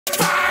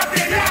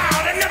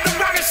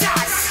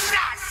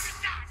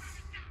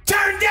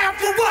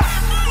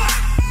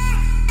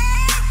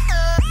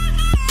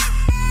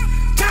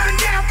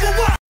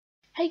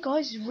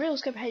guys, it's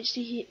realzgaming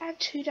HD here, and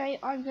today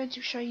I'm going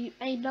to show you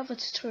another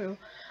tutorial,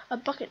 a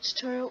Bukkit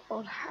tutorial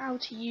on how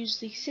to use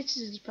the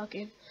Citizens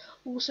plugin,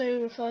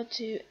 also referred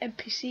to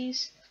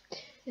NPCs.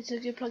 It's a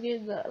good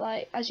plugin that,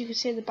 like, as you can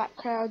see in the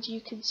background, you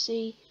can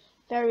see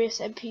various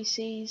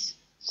NPCs.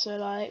 So,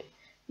 like,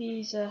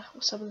 these are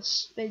some of the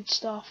main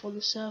staff on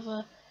the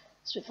server: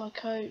 Spitfire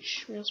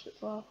Coach, Real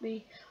Spitfire,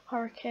 me,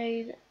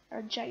 Hurricane,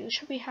 and Jack. I'll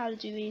show you how to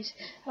do these,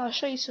 and I'll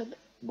show you some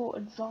more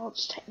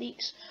advanced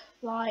techniques,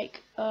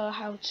 like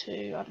how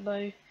to, I don't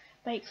know,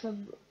 make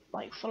them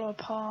like follow a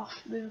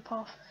path, move a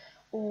path,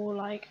 or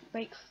like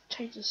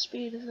change the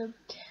speed of them.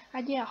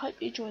 And yeah, I hope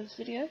you enjoy this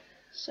video.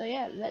 So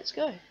yeah, let's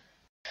go.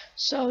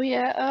 So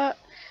yeah,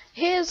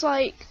 here's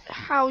like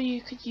how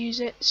you could use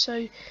it.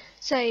 So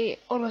say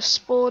on a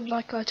spawn,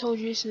 like I told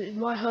you, so in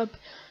my hub,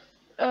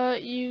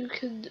 you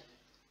can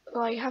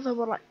like have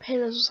them on like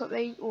pillars or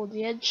something, or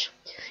the edge.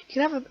 You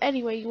can have them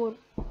anywhere you want.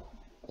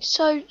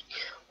 So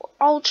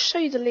I'll show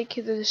you the link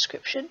in the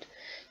description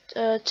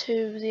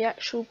to the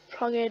actual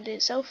plugin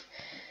itself.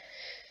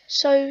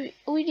 So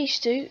all you need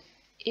to do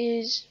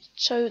is,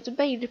 so the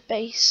main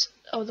base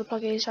of the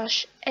plugin is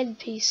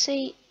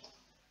 /NPC.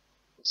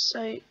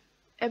 So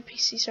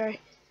NPC,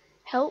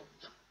 help.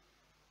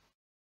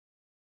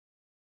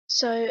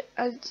 So,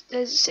 and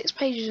there's 6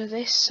 pages of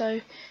this.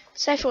 So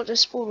say if you want to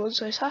spawn one,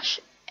 so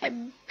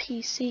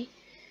 /NPC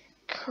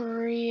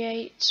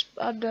create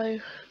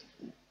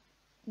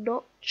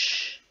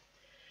notch.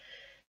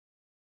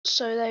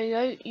 So there you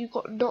go, you've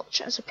got Notch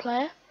as a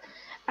player,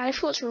 and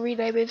if you want to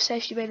rename him, say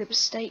if you made a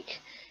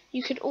mistake,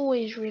 you can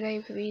always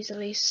rename him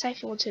easily. Say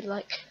if you wanted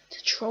like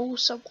to troll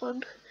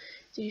someone,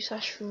 do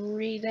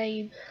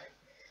 /rename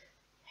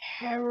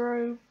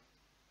Herobrine,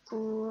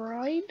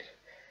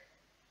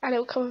 and it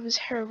will come up as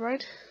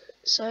Herobrine,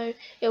 so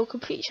it will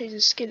completely change the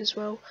skin as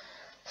well,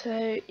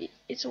 so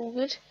it's all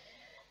good.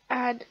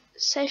 And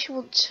say if you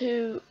want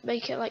to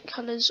make it like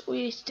colours, all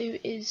you need to do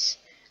is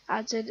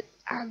add in,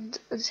 and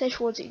say if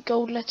you want it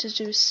gold letters,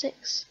 do a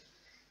 6.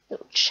 It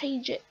will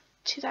change it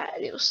to that,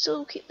 and it will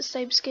still keep the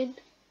same skin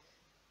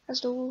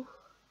as normal.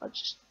 I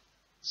just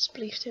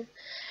spleefed him.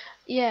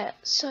 Yeah,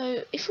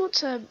 so if you want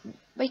to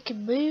make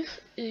him move,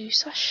 do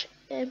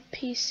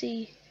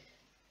 /NPC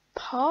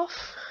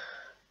path.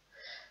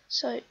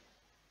 So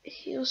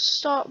he'll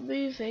start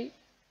moving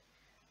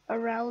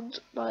around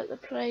like the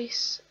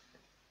place,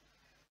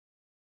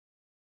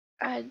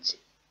 and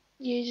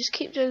you just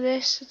keep doing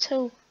this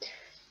until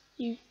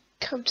you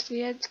come to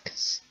the end,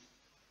 because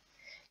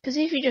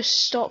if you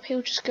just stop,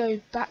 he'll just go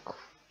back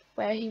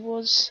where he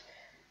was.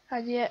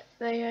 And yet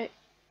they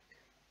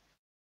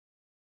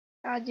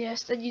and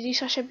yes, then you do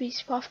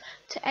 /NPC path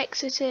to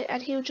exit it,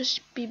 and he'll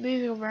just be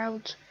moving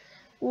around,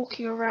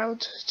 walking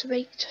around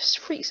to just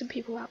freak some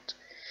people out.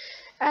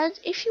 And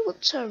if you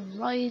want to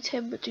ride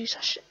him, do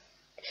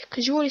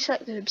because you already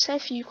selected him. Say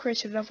if you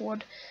created another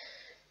one,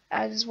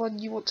 and there's one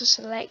you want to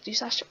select, do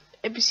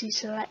 /NPC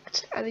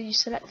select, and then you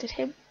selected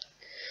him.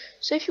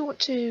 So if you want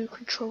to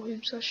control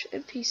him,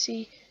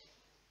 /NPC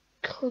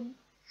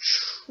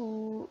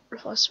controllable.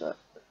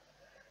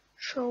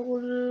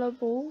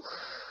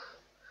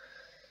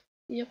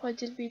 Yep, I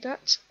did mean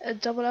that. A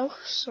double L.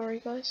 Sorry,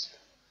 guys.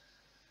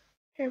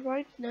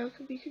 Herobrine now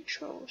can be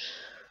controlled.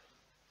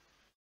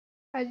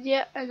 And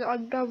yeah, and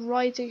I'm now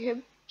riding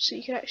him, so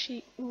you can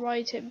actually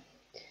ride him.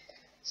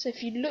 So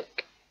if you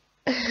look,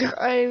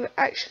 I'm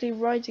actually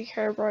riding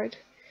Herobrine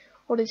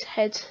on his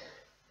head,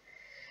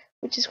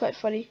 which is quite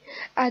funny.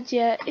 And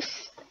yeah,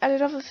 and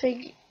another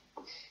thing,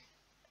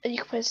 and you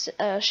can press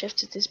shift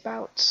to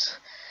dismount.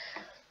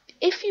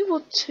 If you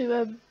want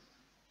to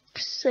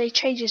say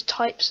change his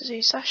types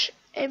to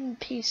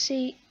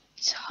 /NPC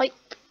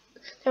type,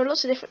 there are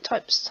lots of different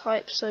types.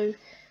 So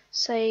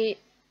say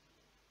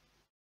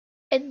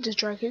Ender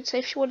Dragon. So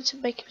if you wanted to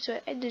make him into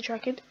an Ender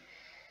Dragon,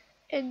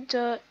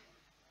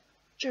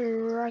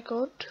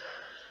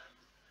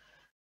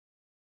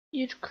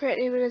 you'd create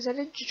him as an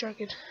Ender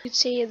Dragon. You can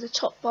see in the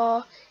top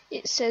bar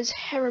it says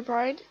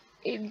Herobrine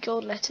in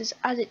gold letters,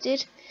 as it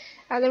did.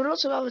 And there are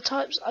lots of other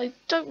types. I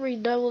don't really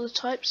know all the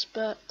types,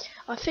 but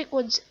I think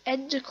one's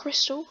Ender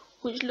Crystal,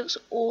 which looks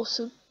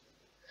awesome.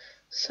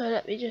 So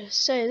let me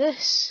just say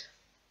this.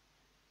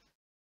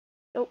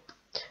 Nope.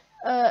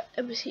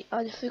 Let me see.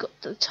 I forgot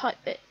to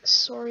type it.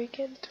 Sorry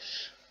again.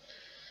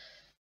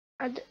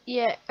 And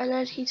yeah, and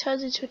then he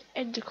turns into an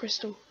Ender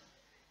Crystal.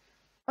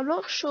 I'm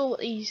not sure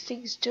what these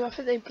things do. I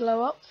think they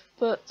blow up,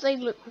 but they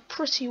look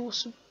pretty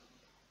awesome.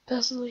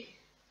 Personally,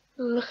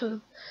 look at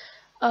them.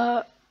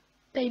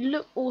 They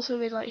look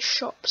awesome in like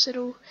shops and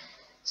all.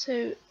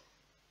 So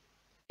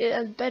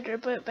and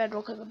bedrock at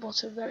the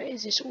bottom. There it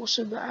is. This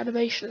awesome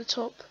animation at the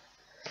top,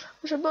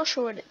 which I'm not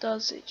sure what it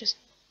does. It just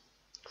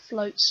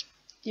floats.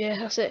 Yeah,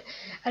 that's it.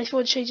 And if you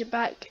want to change it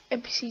back,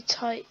 NPC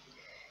type,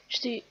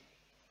 just do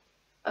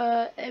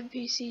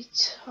NPC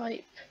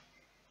type.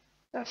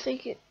 I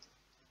think it.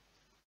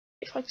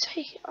 If I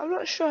take it, I'm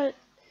not sure.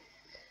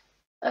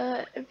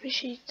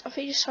 NPC. I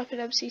think you just type in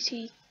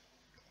NPC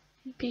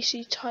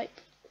type.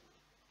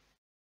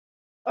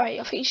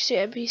 Alright, I think you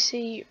should do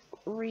NPC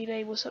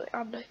rename or something, I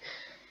don't know.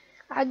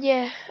 And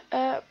yeah,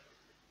 I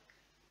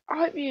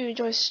hope you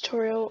enjoy this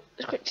tutorial.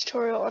 It's a quick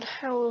tutorial on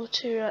how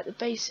to the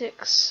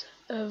basics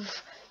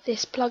of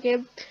this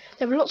plugin.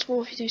 There are lots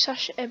more if you do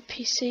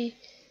 /NPC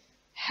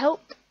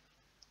help.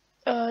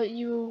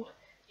 You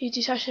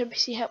do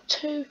 /NPC help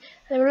too.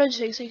 And there are loads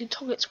of things. So you can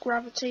toggle its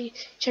gravity,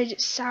 change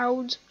its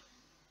sound.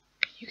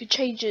 You can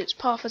change its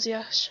path as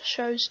it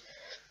shows.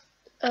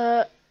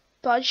 But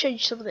I showed you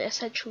some of the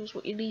essentials,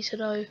 what you need to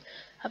know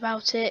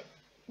about it.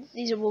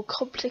 These are more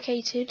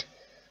complicated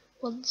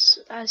ones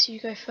as you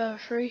go further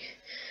through.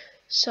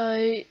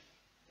 So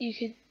you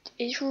can,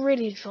 it's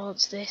really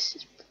advanced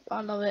this,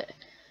 I love it.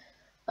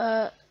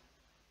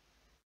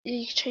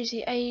 You can change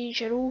the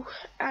age and all,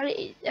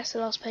 and that's the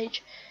last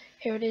page.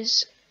 Here it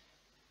is.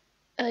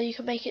 You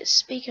can make it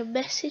speak a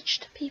message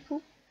to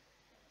people,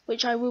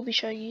 which I will be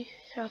showing you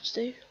how to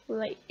do.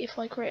 Like if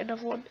I create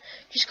another one,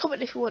 just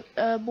comment if you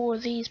want more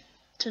of these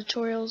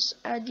tutorials,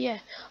 and yeah,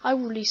 I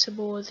will release some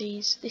more of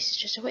these. This is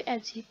just a quick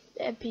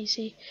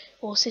NPC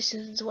or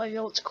citizens, whatever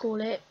you want to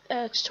call it,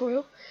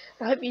 tutorial.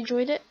 I hope you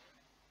enjoyed it.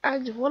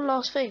 And one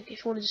last thing,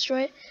 if you want to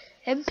destroy it,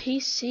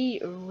 NPC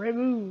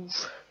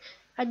remove,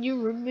 and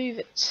you remove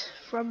it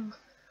from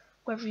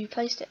wherever you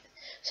placed it.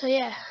 So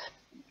yeah,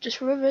 just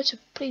remember to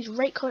please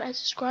rate, comment and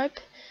subscribe,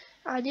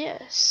 and yeah,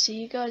 see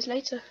you guys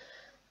later.